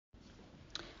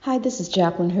Hi, this is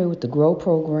Jacqueline here with the Grow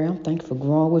Program. Thank you for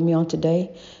growing with me on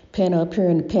today. Pen up here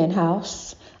in the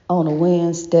penthouse on a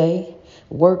Wednesday.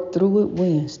 Work through it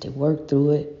Wednesday. Work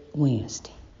through it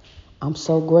Wednesday. I'm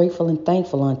so grateful and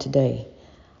thankful on today.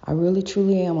 I really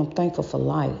truly am. I'm thankful for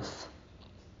life.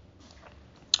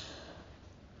 A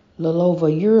little over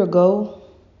a year ago,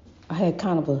 I had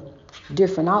kind of a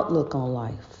different outlook on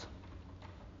life.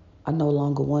 I no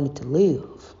longer wanted to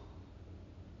live.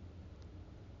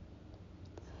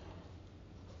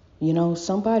 You know,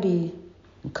 somebody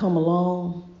come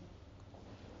along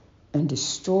and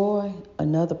destroy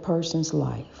another person's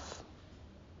life.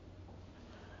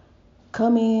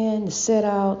 Come in to set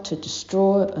out to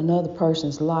destroy another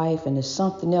person's life, and there's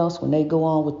something else when they go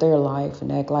on with their life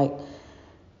and act like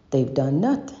they've done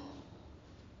nothing.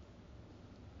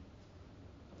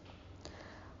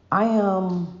 I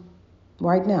am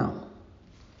right now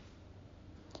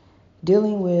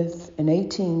dealing with an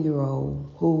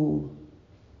 18-year-old who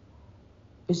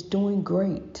is doing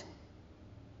great,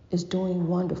 is doing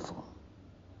wonderful,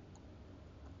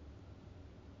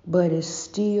 but is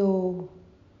still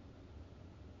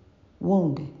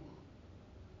wounded.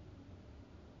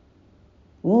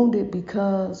 Wounded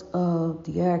because of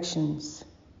the actions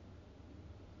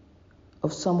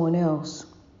of someone else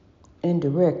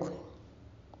indirectly.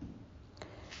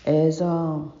 As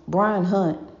Brian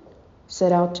Hunt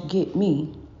set out to get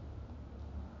me,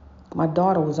 my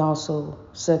daughter was also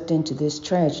sucked into this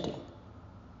tragedy.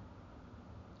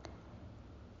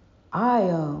 I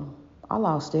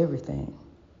lost everything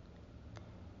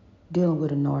dealing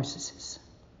with a narcissist.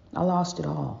 I lost it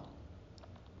all.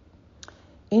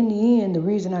 In the end, the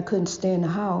reason I couldn't stay in the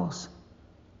house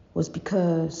was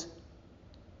because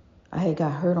I had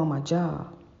got hurt on my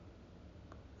job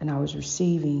and I was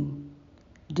receiving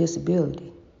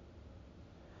disability.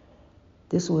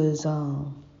 This was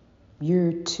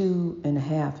year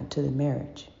 2.5 into the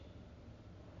marriage.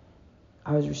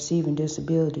 I was receiving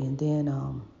disability, and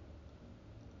then,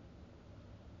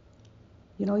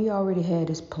 he already had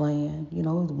his plan, the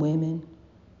women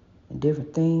and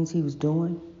different things he was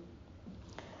doing.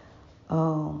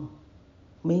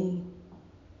 Me,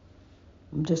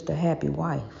 I'm just a happy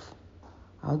wife.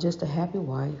 I was just a happy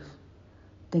wife,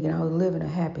 thinking I was living a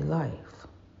happy life.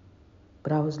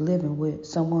 But I was living with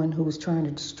someone who was trying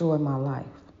to destroy my life.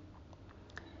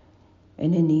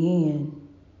 And in the end,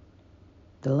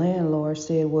 the landlord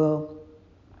said, well,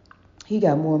 he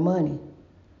got more money,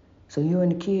 so you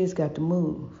and the kids got to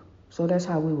move. So that's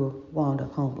how we were wound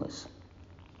up homeless.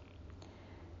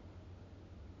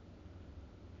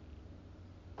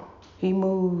 He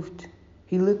moved,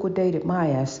 he liquidated my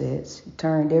assets, he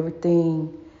took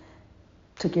everything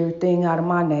out of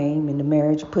my name in the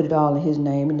marriage, put it all in his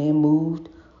name, and then moved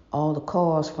all the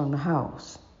cars from the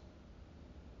house.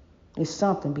 It's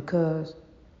something because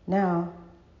now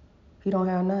he don't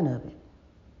have none of it.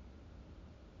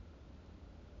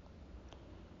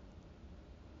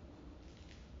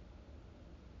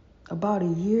 About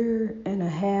 1.5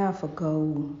 years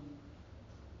ago,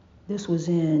 this was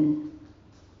in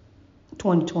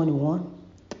 2021.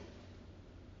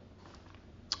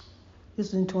 This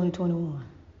is in 2021,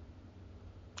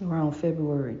 around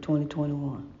February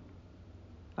 2021.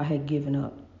 I had given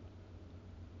up.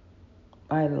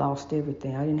 I had lost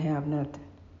everything. I didn't have nothing.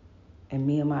 And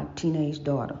me and my teenage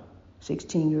daughter,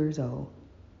 16 years old,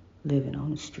 living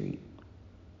on the street.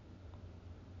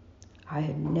 I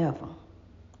had never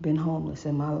been homeless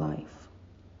in my life.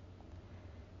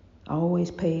 I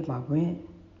always paid my rent.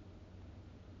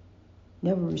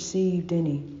 Never received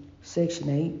any Section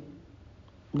 8.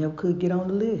 Never could get on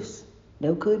the list.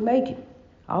 Never could make it.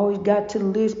 I always got to the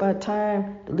list by the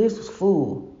time the list was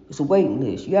full. It's a waiting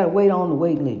list. You got to wait on the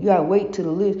waiting list. You got to wait till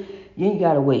the list. Then you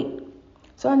got to wait.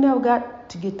 So I never got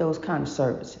to get those kind of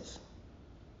services.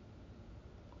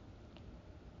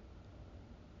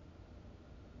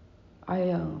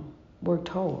 I worked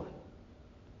hard.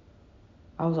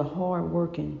 I was a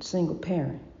hard-working single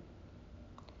parent.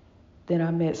 Then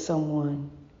I met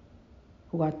someone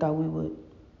who I thought we would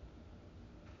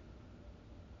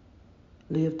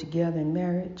live together in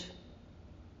marriage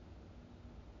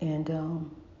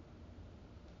and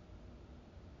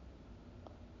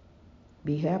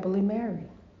be happily married.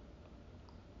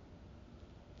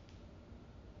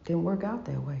 Didn't work out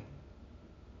that way.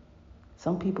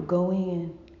 Some people go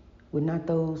in with not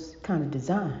those kind of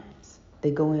designs.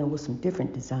 They go in with some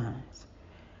different designs.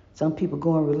 Some people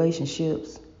go in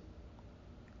relationships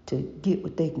to get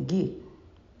what they can get.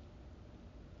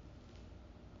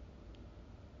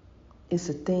 It's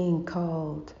a thing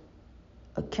called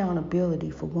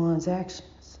accountability for one's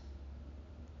actions.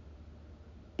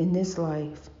 In this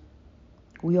life,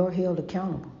 We are held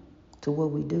accountable to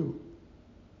what we do.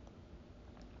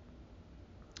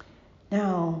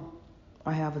 Now,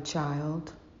 I have a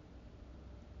child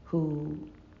who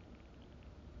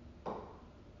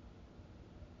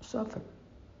suffered.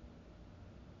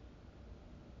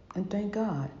 And thank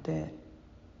God that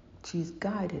she's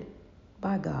guided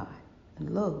by God and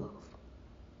love.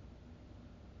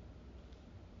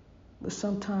 But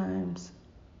sometimes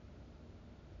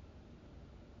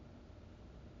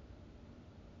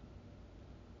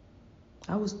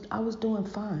I was doing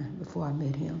fine before I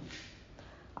met him.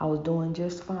 I was doing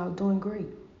just fine. I was doing great.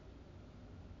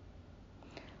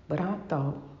 But I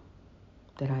thought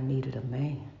that I needed a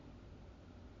man.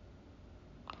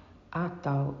 I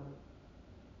thought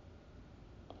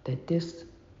that this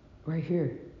right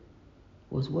here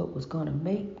was what was going to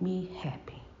make me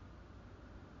happy.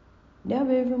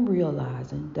 Never even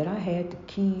realizing that I had the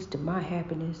keys to my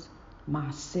happiness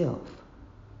myself.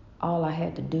 All I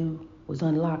had to do was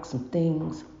unlock some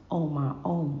things on my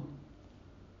own.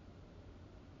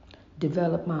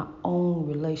 Develop my own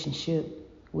relationship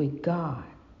with God.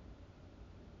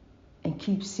 And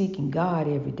keep seeking God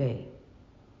every day.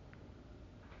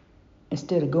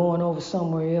 Instead of going over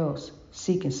somewhere else,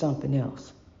 seeking something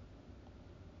else.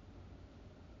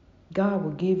 God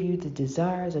will give you the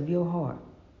desires of your heart.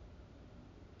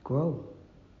 Grow.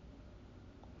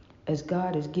 As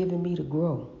God has given me to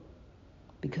grow,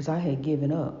 because I had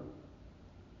given up.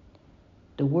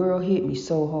 The world hit me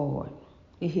so hard.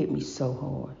 It hit me so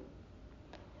hard.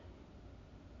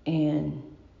 And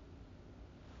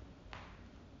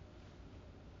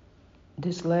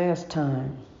this last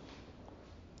time,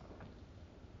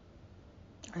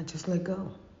 I just let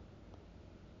go.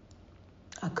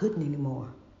 I couldn't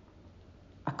anymore.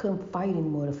 I couldn't fight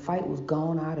anymore. The fight was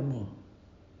gone out of me.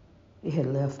 It had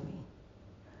left me.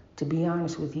 To be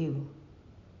honest with you,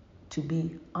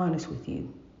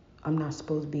 I'm not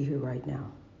supposed to be here right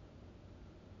now.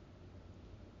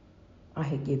 I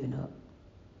had given up.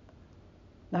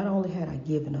 Not only had I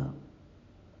given up,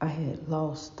 I had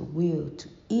lost the will to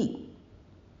eat.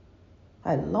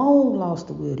 I had long lost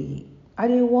the will to eat. I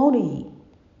didn't want to eat.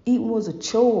 Eating was a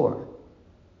chore.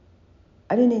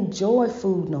 I didn't enjoy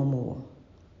food no more.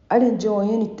 I didn't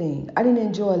enjoy anything. I didn't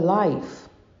enjoy life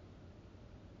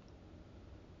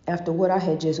after what I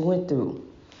had just went through.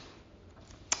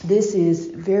 This is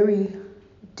very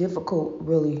difficult,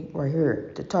 really, right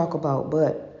here to talk about,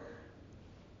 but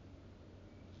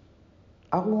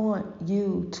I want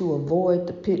you to avoid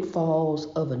the pitfalls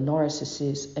of a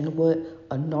narcissist and what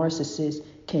a narcissist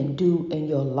can do in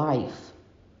your life.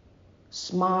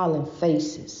 Smiling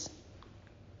faces,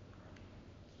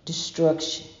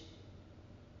 destruction.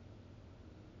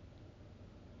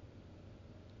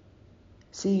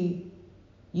 See,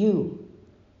 you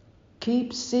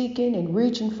keep seeking and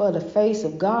reaching for the face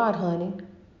of God, honey.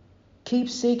 Keep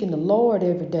seeking the Lord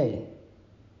every day.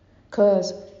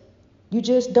 Because you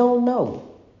just don't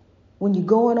know. When you're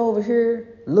going over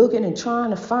here looking and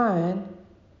trying to find,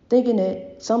 thinking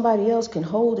that somebody else can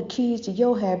hold the keys to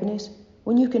your happiness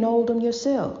when you can hold them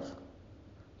yourself.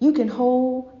 You can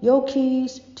hold your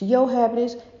keys to your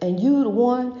happiness and you the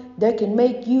one that can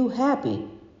make you happy.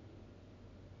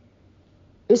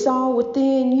 It's all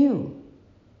within you.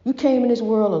 You came in this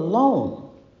world alone.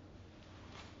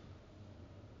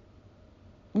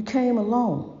 You came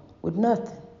alone with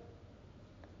nothing.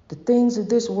 The things of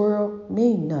this world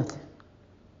mean nothing.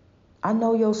 I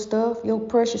know your stuff, your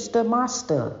precious stuff, my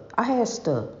stuff. I had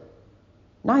stuff.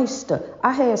 Nice stuff.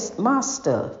 I had my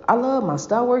stuff. I love my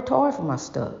stuff. I worked hard for my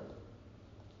stuff.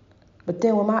 But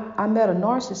then when I met a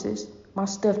narcissist, my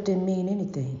stuff didn't mean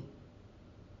anything.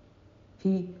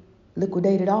 He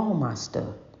liquidated all my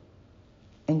stuff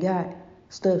and got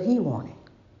stuff he wanted.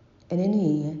 And in the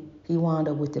end, he wound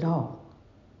up with it all.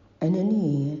 And in the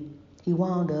end, he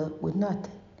wound up with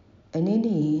nothing. And in the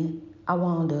end, I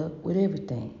wound up with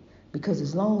everything. Because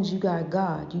as long as you got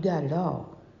God, you got it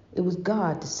all. It was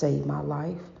God that saved my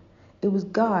life. It was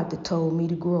God that told me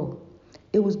to grow.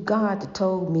 It was God that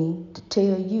told me to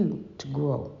tell you to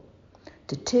grow.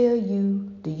 To tell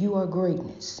you that you are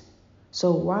greatness.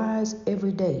 So rise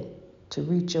every day to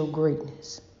reach your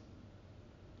greatness.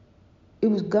 It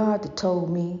was God that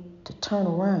told me to turn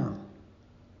around.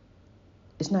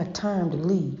 It's not time to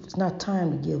leave. It's not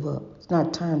time to give up. It's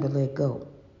not time to let go.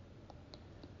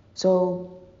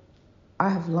 So I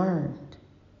have learned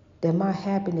that my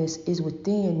happiness is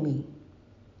within me.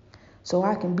 So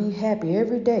I can be happy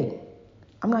every day.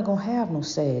 I'm not going to have no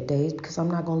sad days because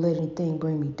I'm not going to let anything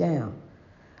bring me down.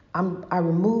 I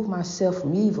remove myself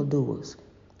from evildoers.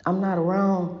 I'm not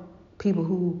around people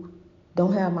who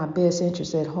don't have my best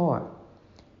interests at heart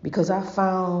because I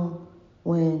found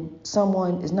when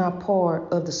someone is not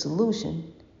part of the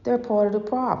solution, they're part of the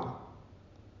problem.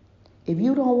 If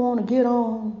you don't want to get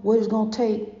on what it's going to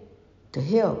take to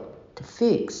help, to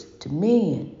fix, to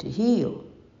mend, to heal,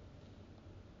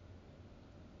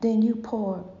 then you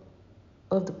part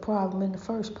of the problem in the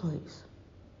first place.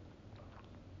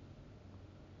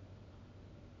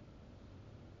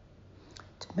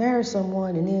 To marry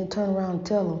someone and then turn around and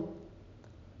tell them,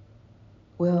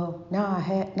 well, now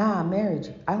I married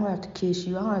you. I don't have to kiss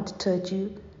you. I don't have to touch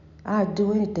you. I don't have to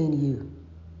do anything to you.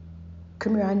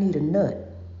 Come here, I need a nut.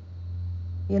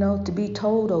 To be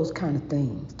told those kind of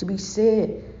things. To be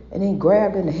said and then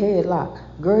grabbed in the headlock.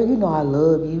 Girl, you know I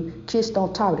love you. Kissed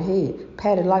on top of the head.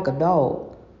 Patted like a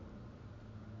dog.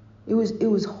 It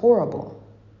was horrible.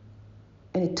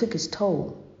 And it took its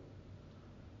toll.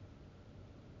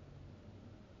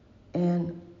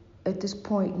 And at this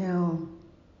point now,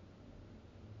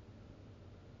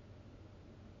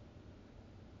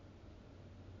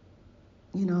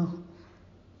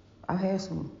 I've had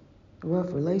some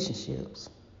rough relationships.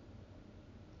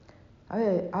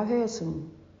 I've had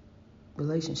some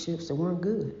relationships that weren't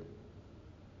good.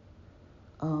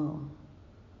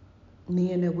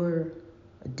 Men that were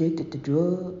addicted to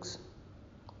drugs,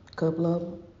 a couple of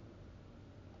them.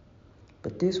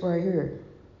 But this right here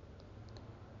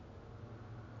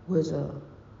was a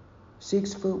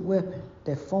 6-foot weapon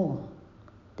that formed,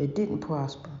 that didn't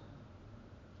prosper,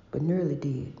 but nearly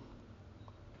did.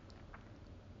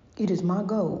 It is my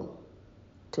goal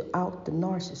to out the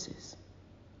narcissist.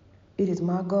 It is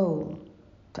my goal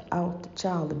to out the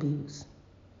child abuse.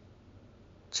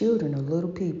 Children are little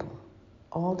people.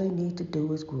 All they need to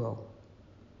do is grow.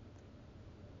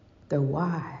 They're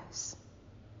wise.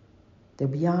 They're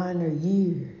beyond their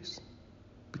years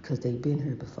because they've been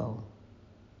here before.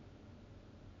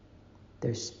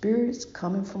 They're spirits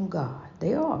coming from God.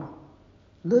 They are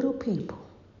little people.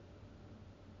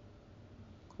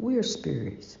 We're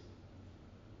spirits.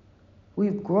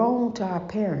 We've grown to our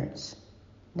parents.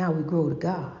 Now we grow to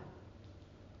God.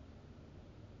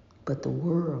 But the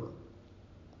world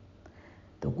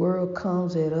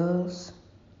comes at us.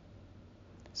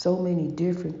 So many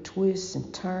different twists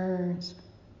and turns.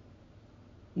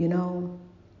 When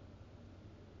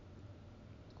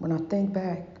I think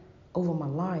back over my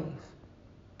life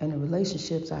and the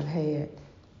relationships I've had,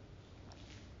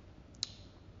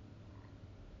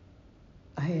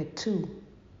 I had 2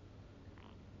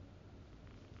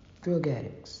 drug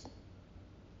addicts.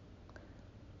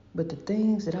 But the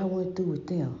things that I went through with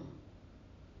them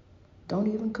don't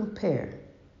even compare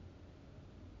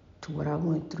to what I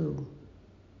went through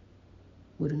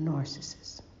with a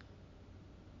narcissist.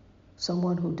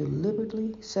 Someone who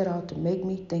deliberately set out to make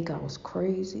me think I was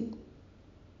crazy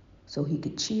so he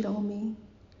could cheat on me.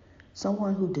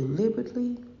 Someone who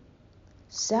deliberately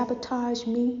sabotaged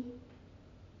me,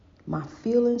 my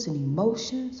feelings and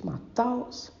emotions, my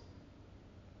thoughts.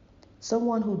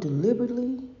 Someone who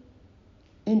deliberately,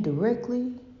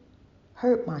 indirectly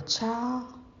hurt my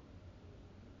child.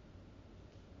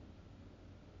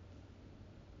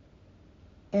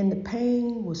 And the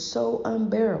pain was so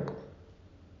unbearable.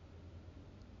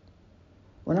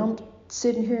 When I'm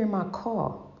sitting here in my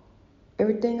car,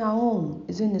 everything I own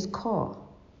is in this car.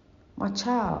 My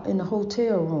child in the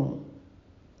hotel room.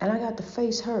 And I got to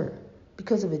face her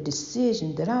because of a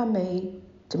decision that I made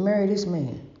to marry this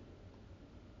man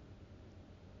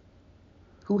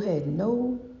who had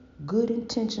no good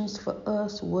intentions for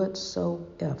us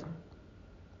whatsoever,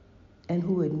 and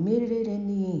who admitted it in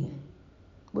the end.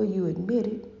 Well, you admit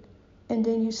it, and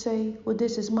then you say, well,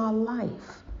 this is my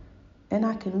life, and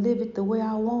I can live it the way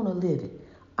I want to live it.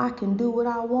 I can do what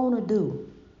I want to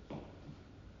do.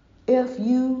 F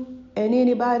you and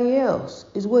anybody else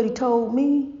is what he told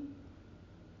me.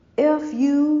 F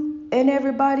you and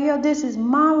everybody else. This is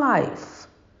my life.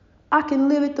 I can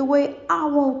live it the way I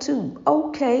want to.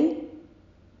 Okay.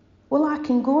 Well, I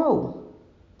can grow.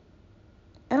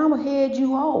 And I'm going to head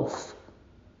you off.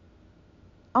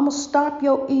 I'm going to stop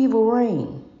your evil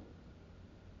reign.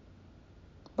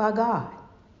 By God.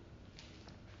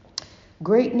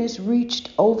 Greatness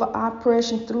reached over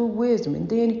oppression through wisdom. And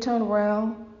then he turned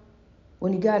around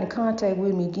when he got in contact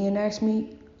with me again and asked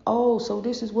me, oh, so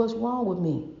this is what's wrong with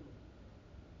me.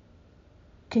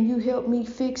 Can you help me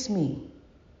fix me?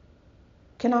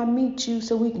 Can I meet you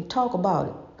so we can talk about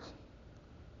it?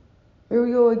 Here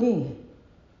we go again.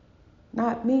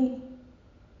 Not me.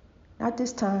 Not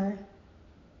this time.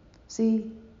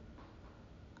 See,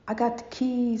 I got the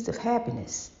keys of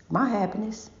happiness, my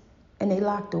happiness, and they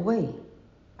locked away.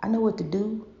 I know what to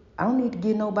do. I don't need to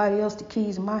give nobody else the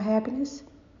keys of my happiness.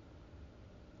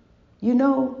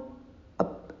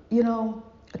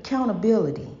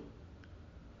 Accountability.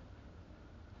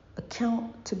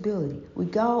 Accountability.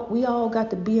 We all got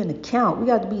to be an account. We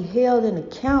got to be held in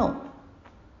account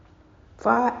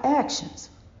for our actions.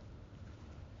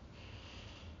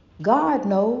 God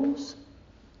knows.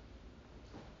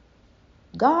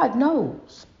 God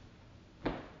knows.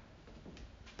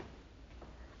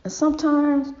 And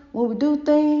sometimes when we do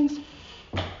things,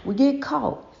 we get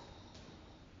caught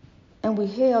and we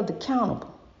held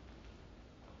accountable.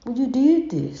 Well, you did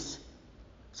this,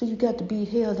 so you got to be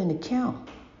held in account.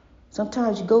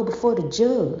 Sometimes you go before the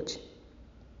judge.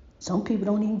 Some people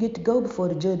don't even get to go before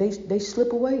the judge. They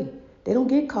slip away. They don't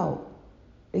get caught.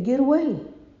 They get away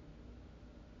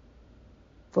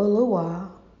for a little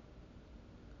while.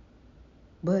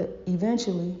 But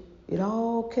eventually, it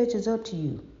all catches up to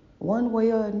you. One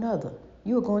way or another,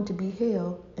 you are going to be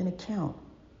held in account.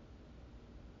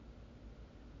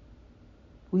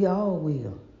 We all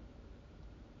will.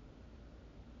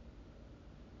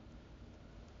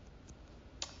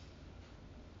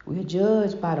 We're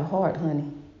judged by the heart,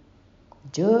 honey.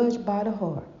 Judged by the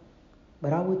heart.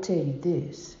 But I will tell you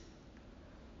this.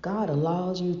 God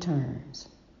allows U-turns.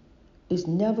 It's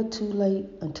never too late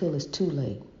until it's too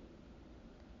late.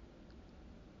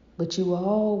 But you will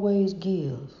always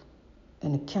give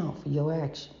an account for your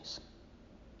actions.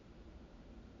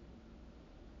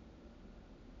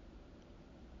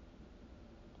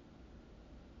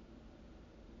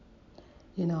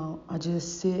 You know, I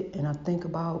just sit and I think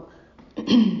about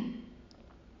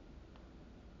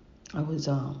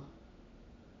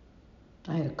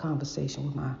I had a conversation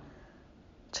with my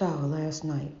child last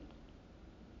night.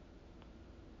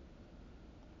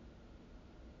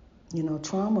 You know,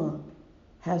 trauma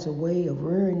has a way of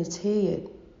rearing its head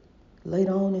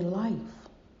later on in life.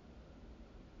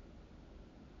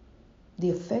 The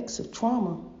effects of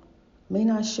trauma may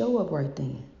not show up right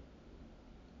then.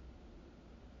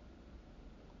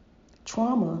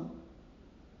 Trauma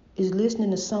is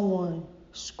listening to someone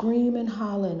scream and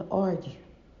holler and argue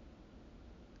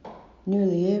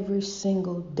nearly every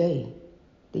single day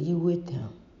that you with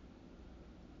them.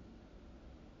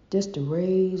 Just to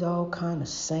raise all kind of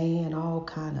sand, all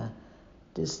kind of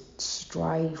this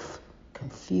strife,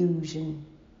 confusion.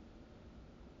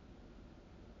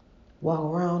 Walk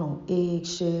around on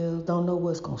eggshells, don't know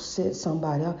what's going to set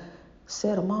somebody up.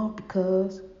 Set them off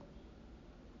because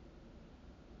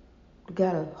we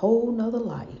got a whole nother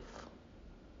life.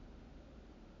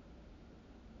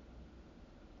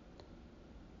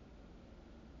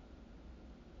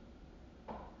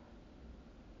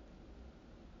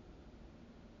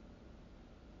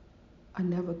 I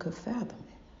never could fathom it.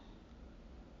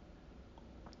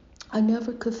 I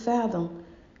never could fathom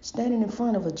standing in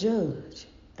front of a judge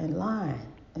and lying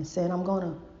and saying, I'm going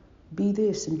to be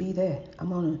this and be that. I'm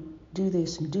going to do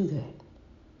this and do that.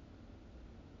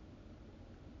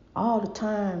 All the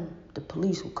time, the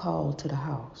police were called to the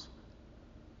house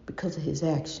because of his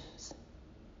actions.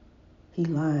 He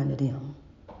lying to them.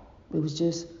 It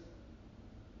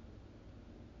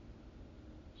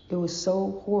was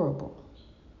so horrible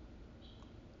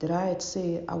that I had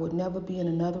said I would never be in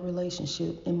another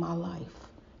relationship in my life.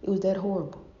 It was that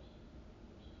horrible.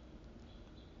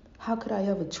 How could I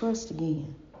ever trust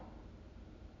again?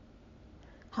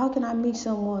 How can I meet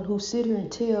someone who sit here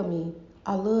and tell me,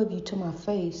 I love you to my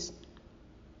face?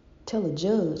 Tell a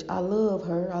judge, I love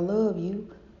her, I love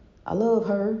you, I love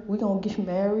her, we're going to get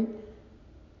married,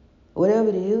 whatever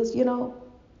it is, you know.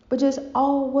 But just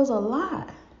all was a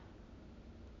lie.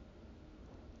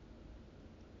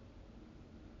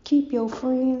 Keep your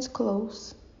friends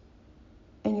close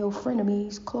and your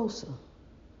frenemies closer.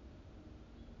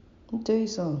 Let me tell you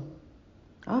something.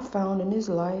 I found in this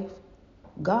life,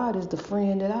 God is the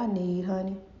friend that I need,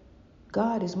 honey.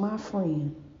 God is my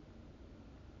friend.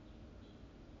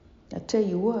 I tell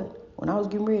you what, when I was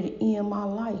getting ready to end my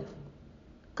life,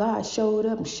 God showed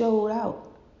up and showed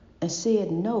out and said,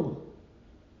 no,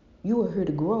 you are here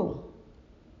to grow.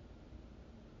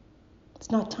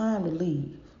 It's not time to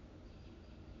leave.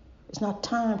 It's not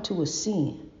time to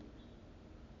ascend.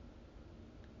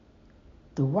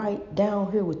 The right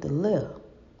down here with the left,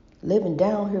 living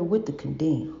down here with the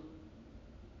condemned.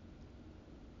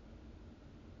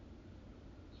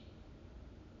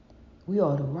 We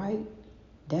are the right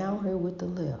down here with the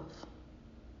left.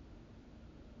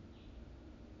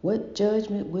 What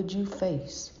judgment would you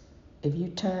face if you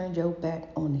turned your back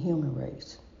on the human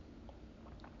race?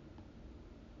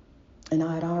 And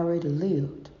I had already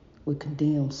lived with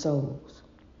condemned souls.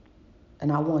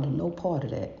 And I wanted no part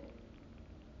of that.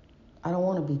 I don't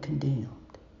want to be condemned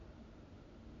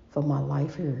for my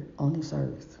life here on this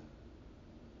earth.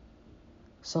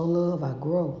 So love, I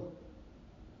grow.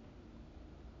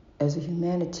 As a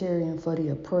humanitarian for the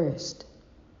oppressed,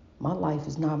 my life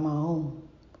is not my own.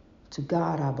 To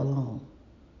God I belong.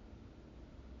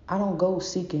 I don't go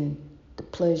seeking the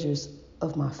pleasures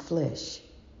of my flesh.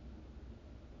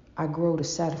 I grow to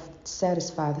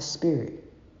satisfy the Spirit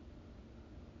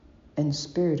and the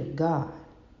Spirit of God,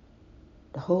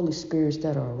 the Holy Spirits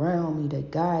that are around me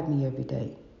that guide me every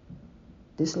day.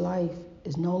 This life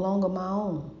is no longer my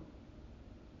own.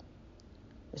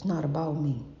 It's not about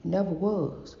me. It never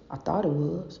was. I thought it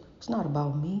was. It's not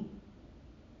about me.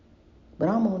 But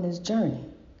I'm on this journey.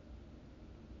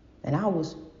 And I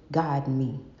was guiding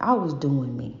me. I was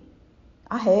doing me.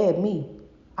 I had me.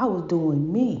 I was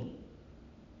doing me.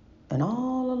 And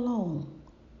all along,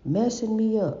 messing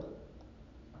me up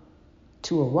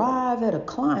to arrive at a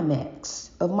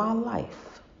climax of my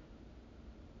life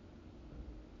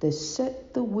that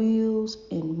set the wheels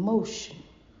in motion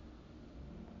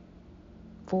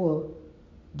for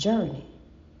a journey.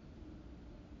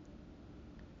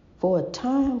 For a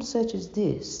time such as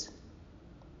this,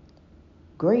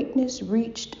 greatness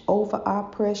reached over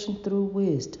oppression through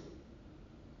wisdom.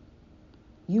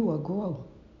 You are grow.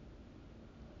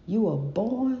 You are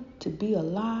born to be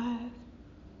alive.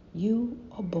 You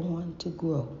are born to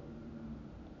grow.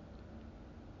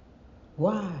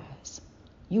 Rise.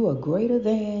 You are greater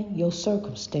than your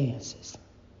circumstances.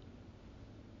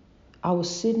 I was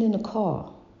sitting in the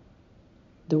car,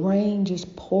 the rain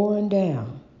just pouring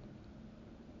down,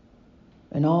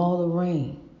 and all the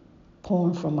rain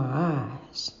pouring from my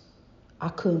eyes. I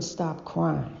couldn't stop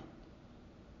crying.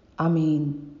 I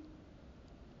mean,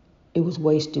 it was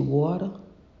wasted water.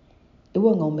 It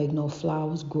wasn't going to make no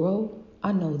flowers grow.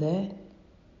 I know that.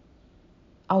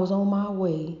 I was on my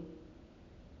way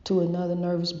to another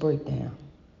nervous breakdown.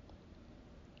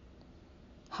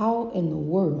 How in the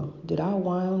world did I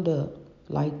wind up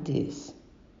like this?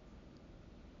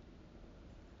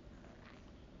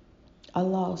 I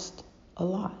lost a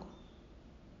lot.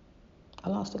 I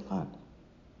lost a lot.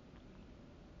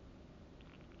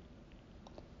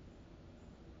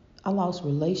 I lost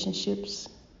relationships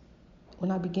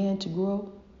when I began to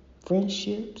grow,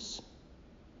 friendships,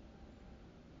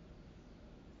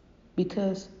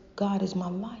 because God is my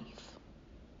life.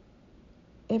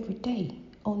 Every day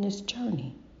on this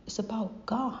journey, it's about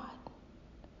God.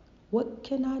 What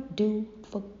can I do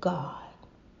for God?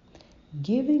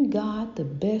 Giving God the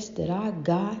best that I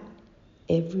got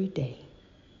every day.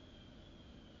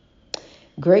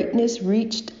 Greatness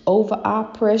reached over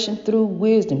oppression through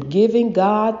wisdom, giving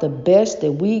God the best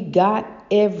that we got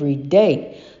every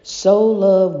day. Soul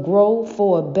love, grow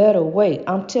for a better way.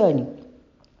 I'm telling you,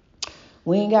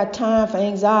 we ain't got time for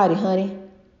anxiety, honey.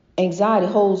 Anxiety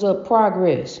holds up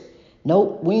progress.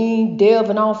 Nope, we ain't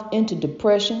delving off into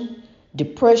depression.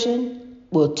 Depression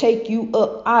will take you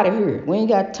up out of here. We ain't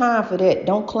got time for that.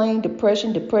 Don't claim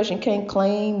depression. Depression can't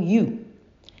claim you.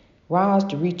 Rise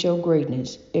to reach your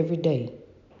greatness every day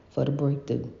for the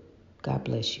breakthrough. God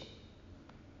bless you.